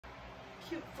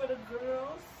cute for the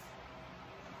girls.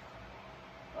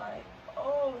 Like,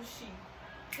 oh, she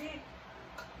thick.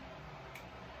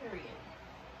 Period.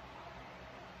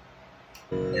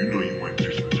 You know you want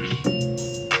this.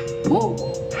 Whoa,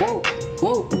 whoa,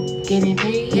 whoa. Getting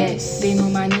paid, yes. They know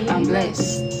my name, I'm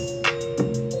blessed.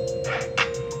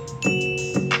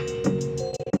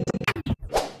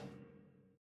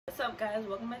 What's up, guys?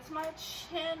 Welcome back to my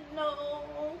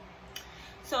channel.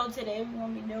 So today we're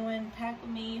gonna be doing pack with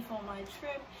me for my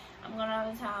trip. I'm going out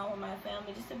of town with my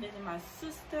family just to visit my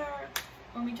sister.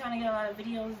 We're gonna be trying to get a lot of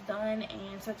videos done,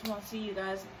 and so I just want to see you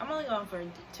guys. I'm only going for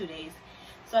 2 days,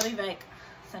 so I'll be back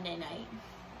Sunday night.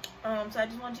 So I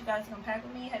just want you guys to come pack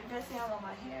with me. Have you guys seen how long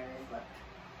my hair is? Look.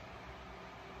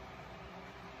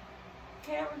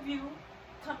 Hair review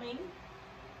coming.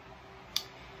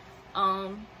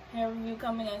 Hair review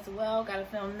coming as well. Gotta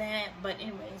film that. But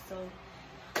anyway, so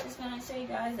just gonna show you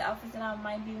guys the outfits that I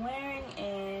might be wearing,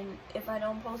 and if I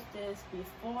don't post this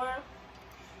before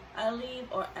I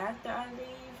leave or after I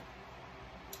leave,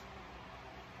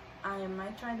 I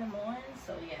might try them on.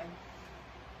 So yeah.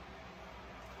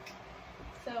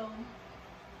 So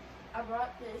I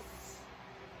brought this,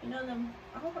 you know, them,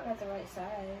 I hope I got the right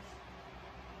size.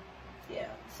 Yeah,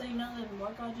 so you know the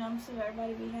workout jumpsuit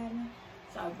everybody be having?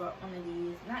 So I brought one of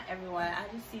these. Not everywhere.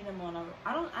 I just see them on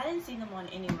I didn't see them on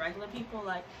any regular people,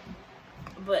 like,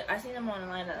 but I see them on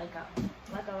like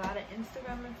a lot of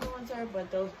Instagram influencer,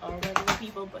 but those are regular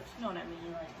people, but you know what I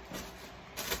mean,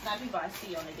 like not people I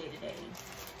see on a day-to-day.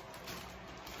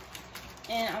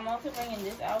 And I'm also bringing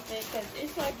this outfit because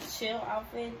it's like a chill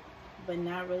outfit, but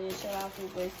not really a chill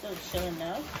outfit, but it's still chill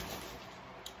enough.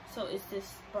 So it's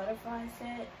this butterfly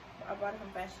set. I bought it from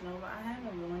Fashion Nova. I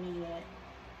haven't worn it yet.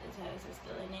 The tags are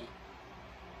still in it.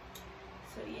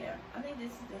 So yeah, I think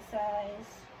this is the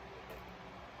size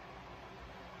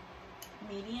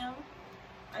medium.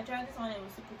 I tried this on, it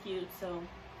was super cute, so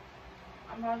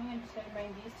I'm probably just gonna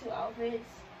bring these 2 outfits.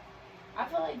 I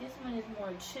feel like this one is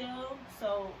more chill,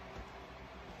 so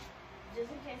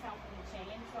just in case I'm gonna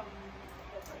change from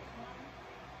the first one,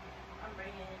 I'm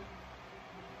bringing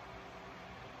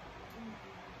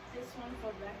this one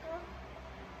for Becca.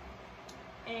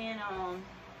 And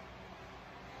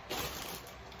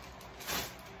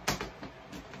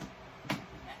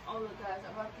oh look guys,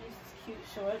 I bought these cute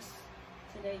shorts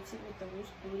today too with the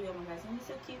Roosh booty. Oh my gosh, they're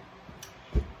so cute.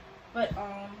 But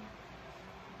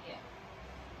yeah.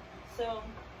 So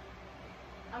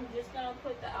I'm just gonna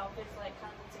put the outfits like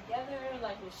kind of together,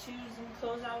 like with shoes and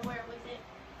clothes I wear with it,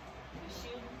 with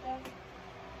shoes and stuff.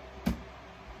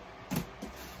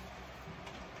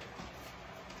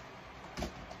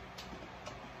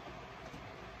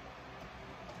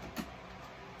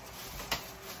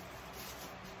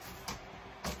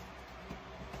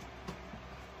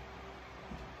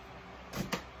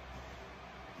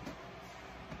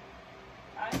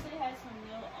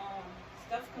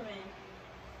 Stuff come in.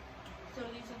 So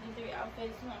these are the 3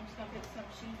 outfits. So I'm just gonna pick some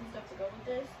shoes and stuff to go with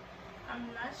this.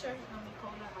 I'm not sure if it's gonna be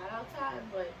cold or hot outside,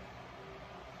 but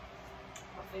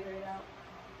I'll figure it out.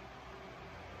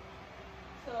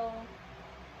 So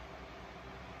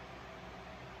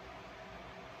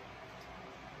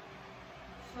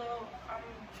I'm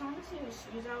trying to see what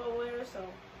shoes I will wear. So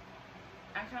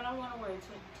I kind of want to wear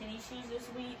tennis shoes this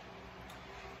week,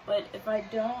 but if I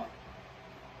don't,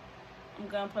 I'm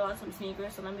gonna pull out some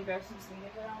sneakers. So let me grab some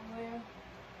sneakers that I'll wear.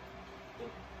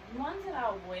 The ones that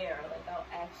I'll wear, like I'll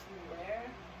actually wear,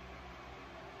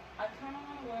 I kind of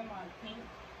want to wear my pink.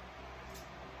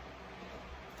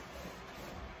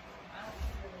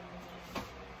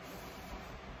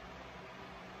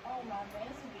 Oh, my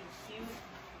Vans would be cute.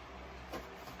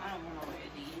 I don't want to wear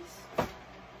these.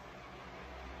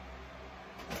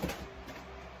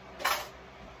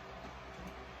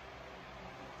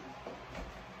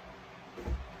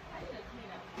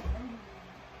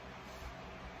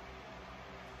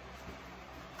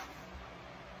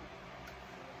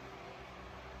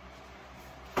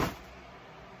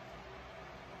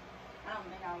 I don't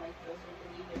think I like those with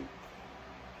it either.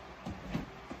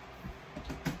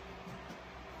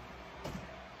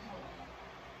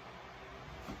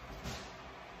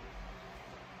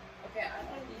 Okay, I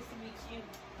want these to be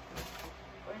cute.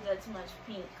 Or is that too much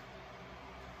pink?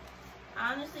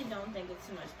 I honestly don't think it's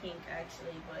too much pink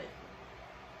actually, but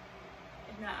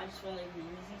if not, I just really like the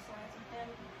easy sides of them.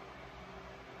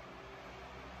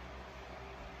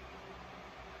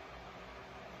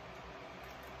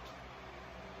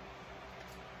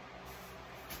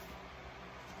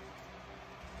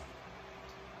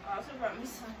 I also brought me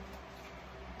some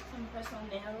press-on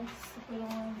nails to put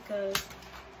on because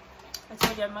I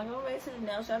told you I'm not going to wait to the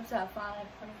nail shop till I find it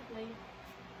perfectly.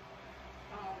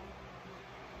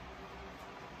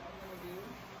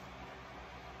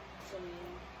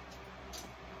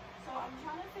 I'm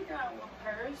trying to figure out what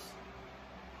purse.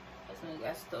 That's my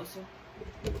gas closer.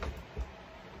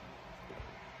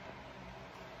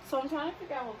 So I'm trying to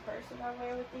figure out what purses I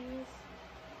wear with these.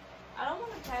 I don't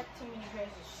want to pack too many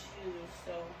pairs of shoes,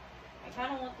 so I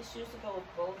kind of want the shoes to go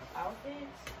with both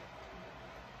outfits.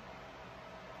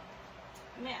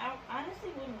 I mean, I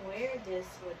honestly wouldn't wear this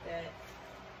with that,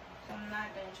 so I'm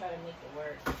not going to try to make it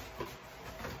work.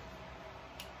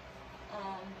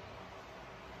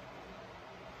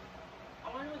 I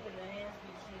wonder if the bands be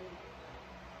cute.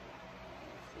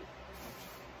 Let's see.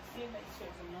 Let me make sure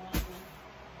it's annoying.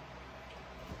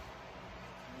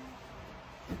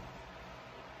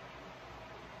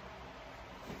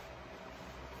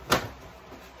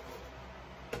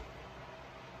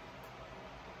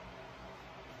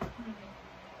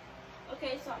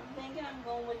 Okay, so I'm thinking I'm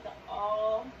going with the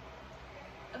all.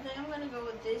 I think I'm gonna go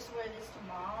with this, wear this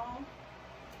tomorrow.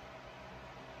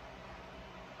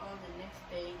 Or the next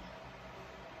day.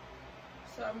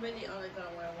 So I'm really only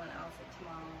gonna wear one outfit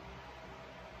tomorrow.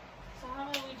 So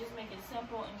how about we just make it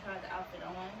simple and try the outfit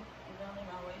on? I'm gonna leave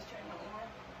my waist trainer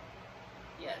on.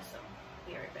 Yeah, so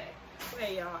be right back.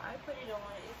 Okay, y'all, I put it on.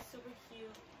 It's super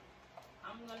cute.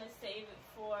 I'm gonna save it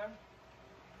for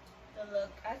the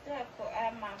look. I still have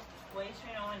my waist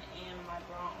trainer on and my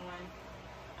bra on.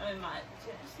 I mean my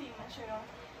shirt on.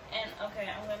 And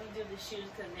okay, I'm gonna do the shoes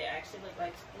because they actually look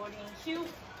like sporty and cute.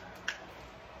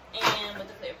 And with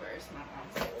the clear purse, my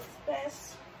mom said it's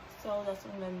best. So that's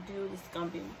what I'm gonna do. This is gonna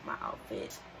be my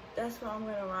outfit. That's what I'm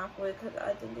gonna rock with because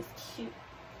I think it's cute.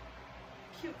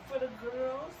 Cute for the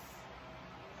girls.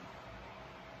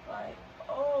 Like,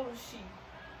 oh, she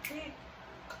big.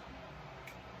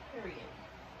 Period.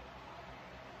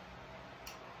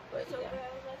 But so yeah.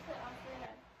 Guys, that's the outfit I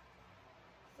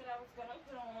said I was gonna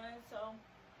put on. So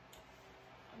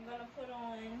I'm gonna put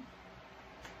on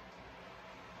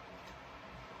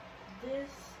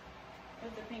this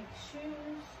with the pink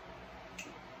shoes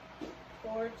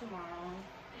for tomorrow.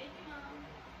 Thank you, Mom.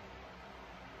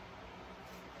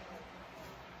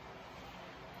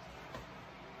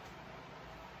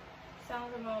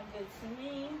 Sounds about good to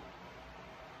me.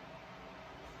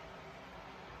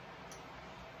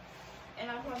 And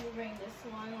I'll probably bring this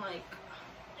one like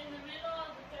in the middle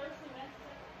of the third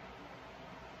semester.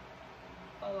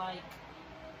 Or like,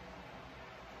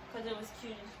 because it was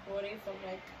cute and sporty for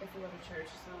like if we go to church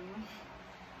or something.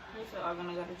 We're all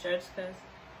gonna go to church because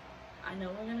I know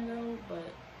we're gonna go,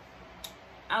 but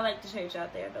I like the church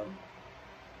out there though.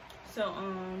 So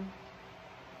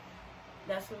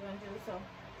that's what we're gonna do. So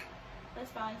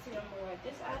let's find see I'm gonna wear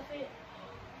this outfit.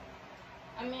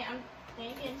 I mean, I'm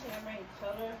thinking should I bring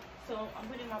color? So I'm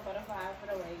putting my butterfly outfit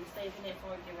away, saving it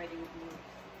for get ready with me.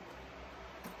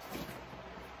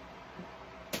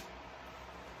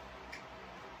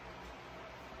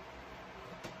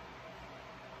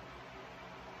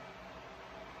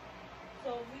 So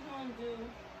we're gonna do.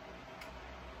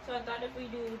 So I thought if we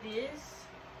do this,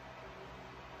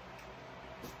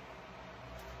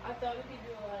 I thought we could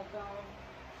do like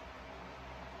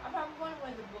I probably want to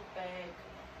wear the book bag.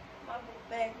 My book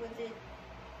bag with it,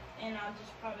 and I'll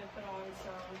just probably put on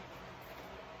some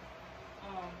I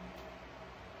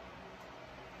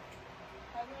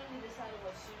haven't really decided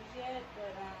what shoes yet,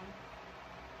 but I'm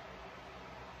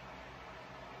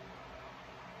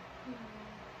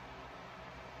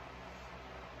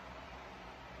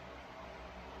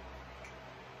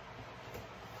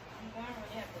gonna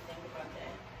really have to think about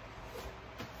that.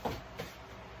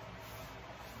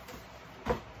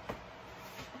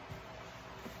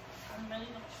 I'm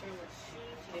really not sure what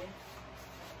shoes yet.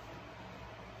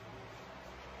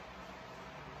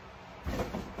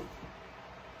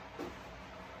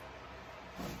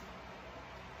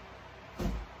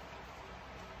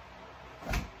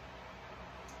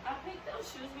 I picked those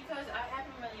shoes because I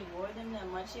haven't really wore them that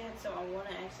much yet, so I want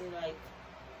to actually like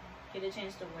get a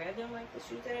chance to wear them like the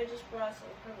shoes that I just brought. So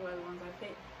the ones I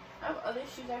picked. I have other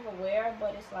shoes I can wear,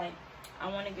 but it's like I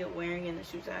want to get wearing in the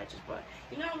shoes that I just bought.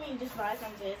 You know what I mean? Just buy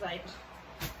something. It's like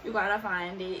you gotta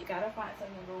find it. You gotta find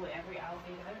something to go with every outfit.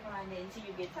 You gotta find it until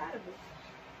you get tired of it.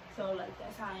 So like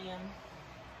that's how I am.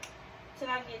 Till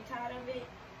I get tired of it,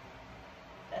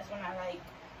 that's when I like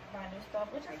buy new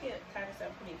stuff. Which I get tired of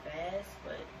stuff pretty fast,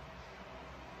 but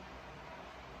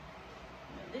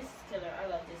you know, this is killer. I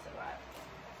love this a lot.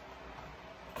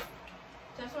 So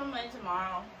that's what I'm wearing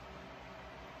tomorrow.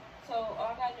 So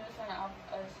all I gotta do is find out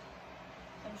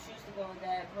some shoes to go with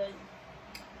that. But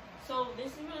so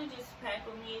this is really just packed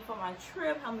with me for my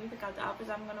trip. Help me pick out the outfits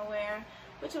I'm gonna wear,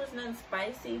 which was nothing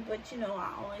spicy, but you know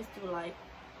I always do like,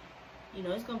 you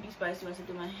know, it's gonna be spicy once I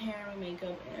do my hair and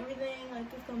makeup and everything.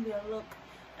 Like it's gonna be a look.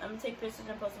 I'm gonna take pictures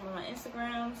and post them on my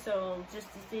Instagram, so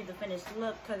just to see the finished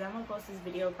look, because I'm gonna post this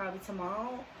video probably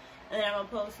tomorrow, and then I'm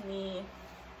gonna post me,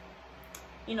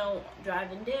 you know,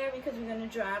 driving there, because we're gonna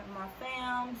drive with my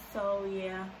fam. So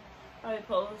yeah, probably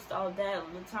post all that,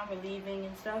 the time we're leaving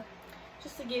and stuff,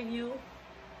 just to give you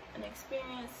an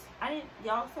experience.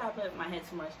 Y'all saw I put my head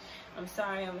too much. I'm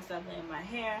sorry, I'm gonna stop playing my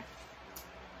hair.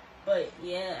 But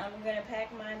yeah, I'm gonna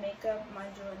pack my makeup, my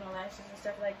jewelry, my lashes and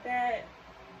stuff like that.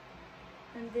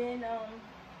 And then I'm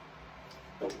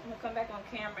gonna come back on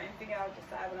camera and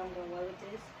decide what I'm gonna wear with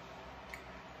this.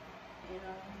 And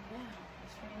yeah,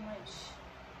 that's pretty much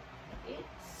it.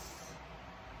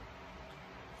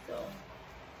 So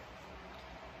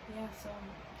yeah, so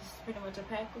this is pretty much a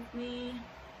pack with me.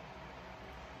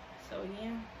 So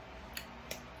yeah,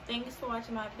 thanks for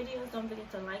watching my videos. Don't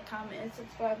forget to like, comment, and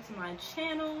subscribe to my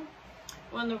channel.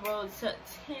 We're on the road to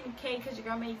 10K because your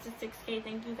girl made it to 6K.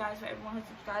 Thank you guys for everyone who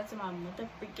subscribed to my mother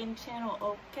freaking channel.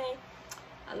 Okay,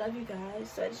 I love you guys.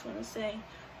 So I just want to say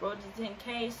road to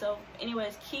 10K. So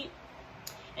anyways,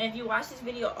 and if you watch this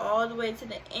video all the way to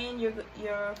the end,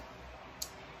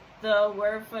 the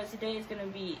word for today is gonna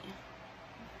be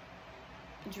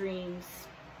dreams.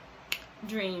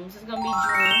 Dreams. It's gonna be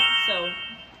dreams. So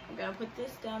I'm gonna put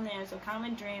this down there. So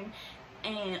comment dream.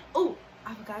 And oh,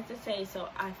 I forgot to say, so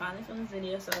I finally filmed this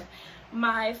video. So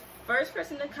my first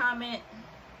person to comment,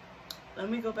 let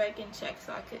me go back and check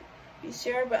so I could be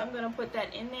sure, but I'm gonna put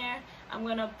that in there. I'm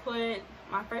gonna put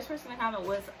my first person to comment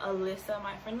was Alyssa,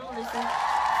 my friend Alyssa.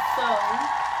 So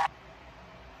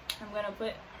I'm gonna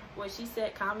put what she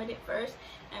said, commented first.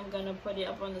 I'm gonna put it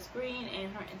up on the screen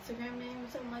and her Instagram name or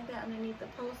something like that underneath the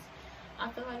post. I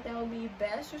feel like that would be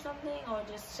best or something, or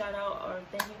just shout out or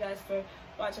thank you guys for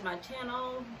watching my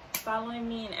channel, following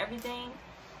me and everything.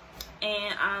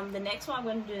 And the next one, I'm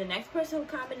going to do the next person who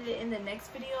commented it in the next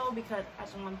video, because I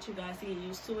just want you guys to get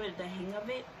used to it, the hang of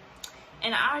it.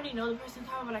 And I already know the person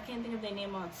comment, but I can't think of their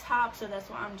name on top, so that's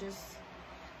why I'm just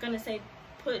going to say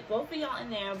put both of y'all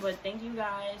in there. But thank you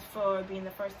guys for being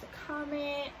the first to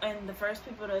comment and the first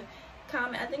people to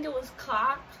comment. I think it was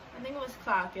Clock,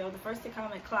 yo, the first to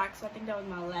comment, Clock. So I think that was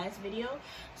my last video.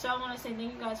 So I want to say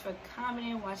thank you guys for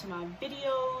commenting, watching my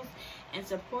videos, and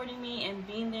supporting me and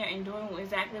being there and doing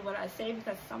exactly what I say,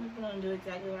 because some people don't do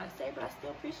exactly what I say, but I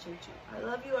still appreciate you. I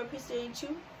love you. I appreciate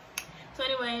you. So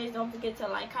anyways, don't forget to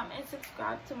like, comment, and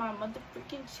subscribe to my mother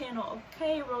freaking channel.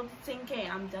 Okay, road to 10K.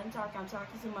 I'm done talking. I'm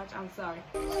talking too much. I'm sorry.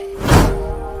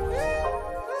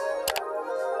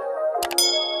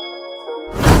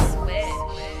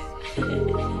 Switch.